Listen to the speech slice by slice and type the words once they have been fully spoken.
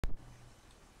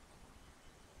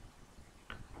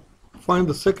find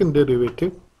the second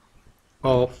derivative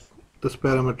of this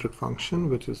parametric function,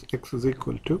 which is x is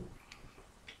equal to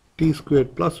t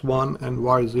squared plus 1 and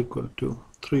y is equal to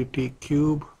 3t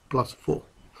cubed plus 4.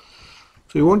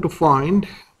 So you want to find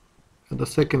the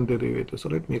second derivative. So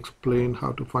let me explain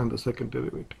how to find the second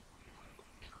derivative.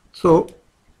 So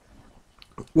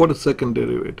what is second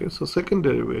derivative? So second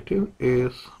derivative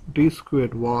is d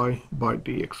squared y by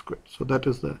dx squared. So that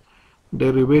is the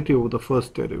derivative of the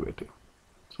first derivative.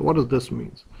 So what does this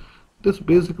mean? This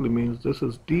basically means this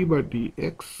is d by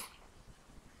dx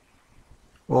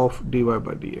of dy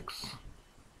by dx.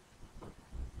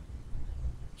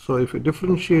 So if you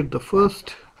differentiate the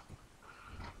first,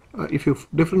 if you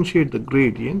differentiate the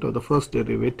gradient or the first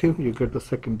derivative, you get the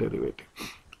second derivative.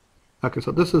 Okay,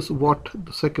 so this is what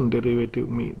the second derivative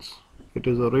means. It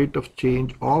is a rate of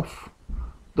change of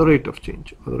the rate of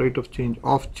change, or the rate of change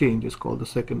is called the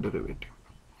second derivative.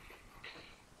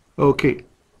 Okay,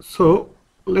 so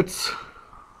let's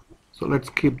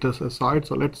keep this aside.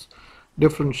 So let's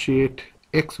differentiate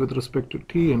x with respect to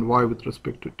t and y with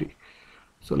respect to t.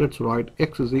 So let's write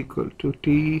x is equal to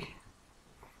t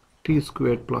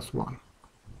squared plus 1.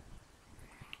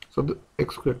 So the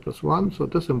x squared plus 1, so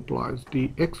this implies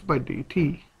dx by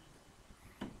dt,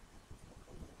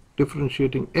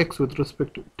 differentiating x with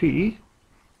respect to t,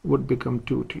 would become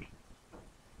 2t.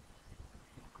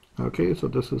 Okay, so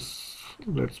this is,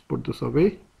 let's put this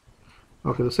away.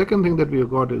 Okay, the second thing that we have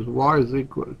got is y is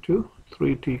equal to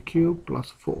 3t cubed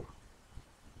plus 4.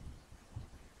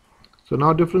 So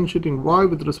now differentiating y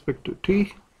with respect to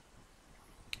t,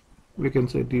 we can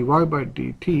say dy by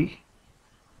dt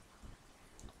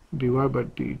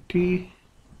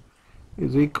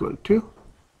is equal to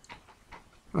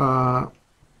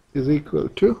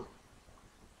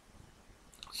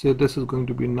say this is going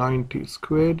to be 9t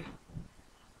squared.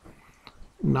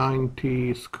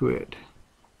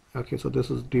 Okay, so this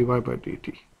is dy by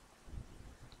dt.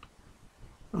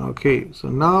 Okay, so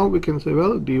now we can say,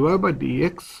 well, dy by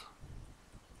dx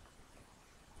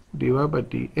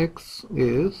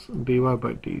is dy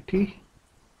by dt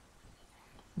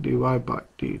divided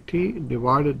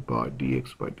by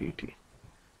dx by dt.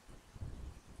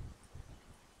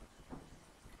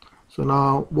 So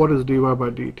now what is dy by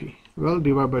dt? Well,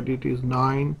 dy by dt is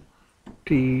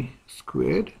 9t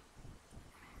squared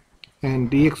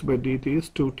and dx by dt is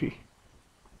 2t.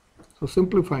 So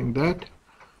simplifying that,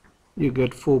 you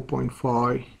get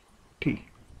 4.5t.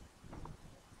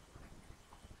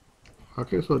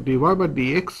 Okay, so dy by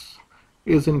dx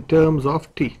is in terms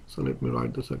of t. So let me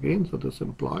write this again. So this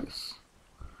implies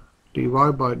dy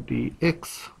by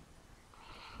dx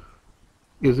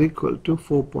is equal to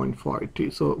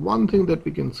 4.5t. So one thing that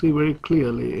we can see very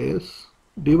clearly is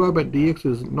dy by dx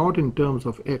is not in terms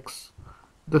of x.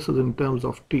 This is in terms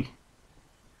of t.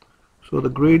 So the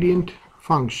gradient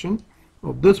function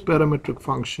of this parametric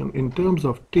function in terms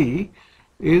of t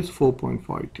is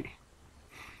 4.5t.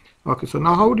 Okay, so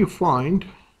now how would you find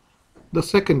the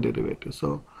second derivative?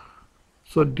 So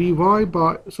dy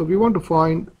by, so we want to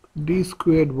find d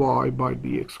squared y by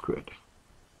dx squared.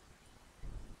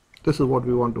 This is what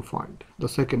we want to find, the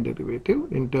second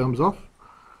derivative in terms of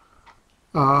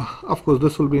course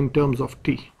this will be in terms of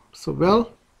t. So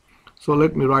well, so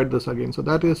let me write this again. So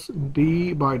that is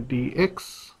d by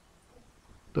dx,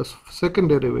 the second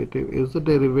derivative is the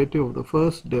derivative of the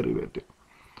first derivative.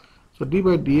 So d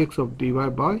by dx of dy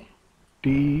by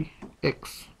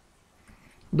dx,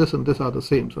 this and this are the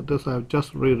same, so this I have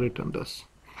just rewritten this.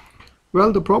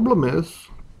 Well, the problem is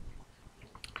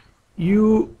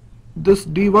this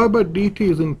dy by dt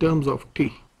is in terms of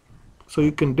t, so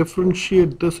you can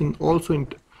differentiate this in also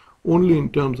only in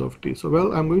terms of t. So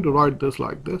well, I'm going to write this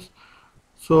like this.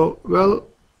 So well,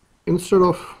 instead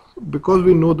of, because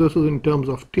we know this is in terms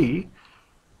of t,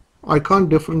 I can't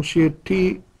differentiate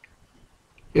t,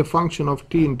 a function of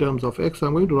t, in terms of x.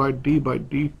 I'm going to write d by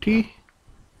dt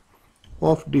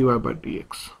of dy by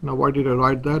dx. Now why did I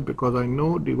write that? Because I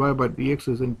know dy by dx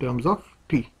is in terms of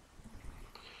t.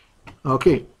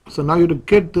 Okay, so now you have to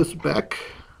get this back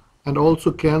and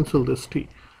also cancel this t.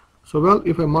 So well,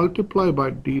 if I multiply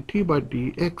by dt by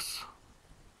dx,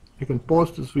 you can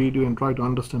pause this video and try to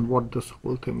understand what this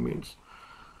whole thing means.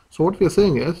 So what we are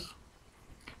saying is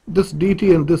this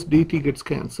dt and this dt gets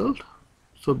cancelled.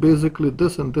 So basically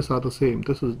this and this are the same.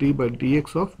 This is d by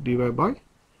dx of dy by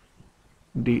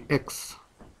dx.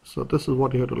 So this is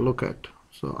what you have to look at.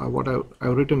 So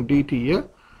I've written dt here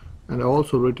and I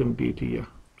also written dt here.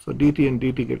 So dt and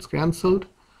dt gets cancelled.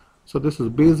 So this is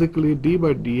basically d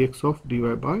by dx of dy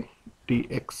by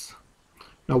dx.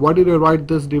 Now why did I write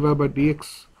this dy by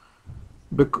dx?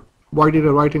 Why did I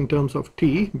write in terms of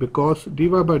t? Because dy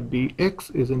by dx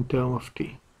is in term of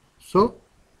t. So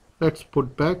let's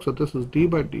put back. So this is d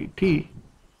by dt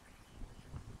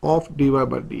of dy by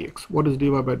dx. What is dy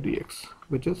by dx?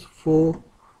 Which is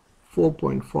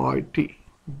 4.5 t.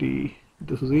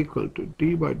 This is equal to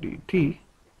d by dt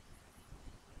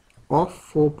of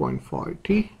 4.5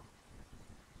 t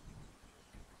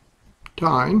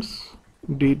times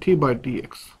dt by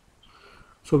dx.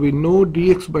 So we know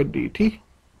dx by dt.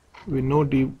 We know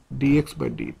dx by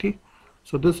dt.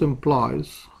 So this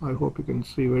implies, I hope you can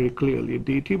see very clearly,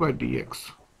 dt by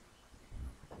dx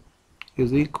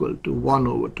is equal to 1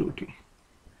 over 2t.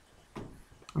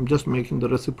 I'm just making the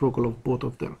reciprocal of both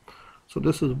of them. So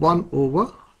this is 1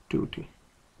 over 2t.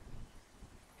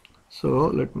 So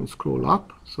let me scroll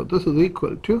up. So this is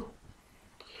equal to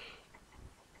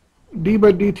d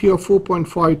by dt of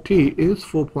 4.5t is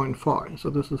 4.5. So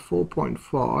this is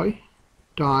 4.5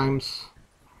 times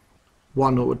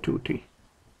 1 over 2t.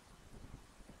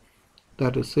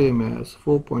 That is same as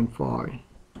 4.5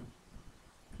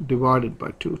 divided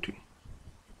by 2t.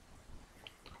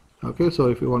 Okay, so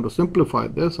if you want to simplify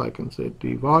this, I can say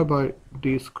dy by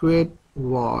d squared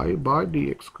y by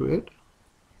dx squared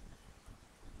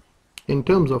in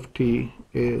terms of t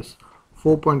is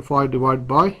 4.5 divided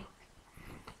by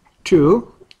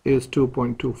 2 is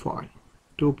 2.25.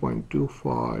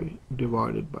 2.25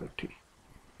 divided by t.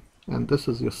 And this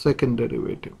is your second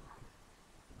derivative.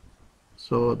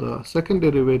 So the second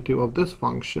derivative of this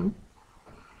function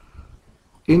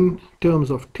in terms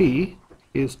of t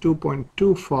is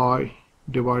 2.25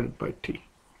 divided by t.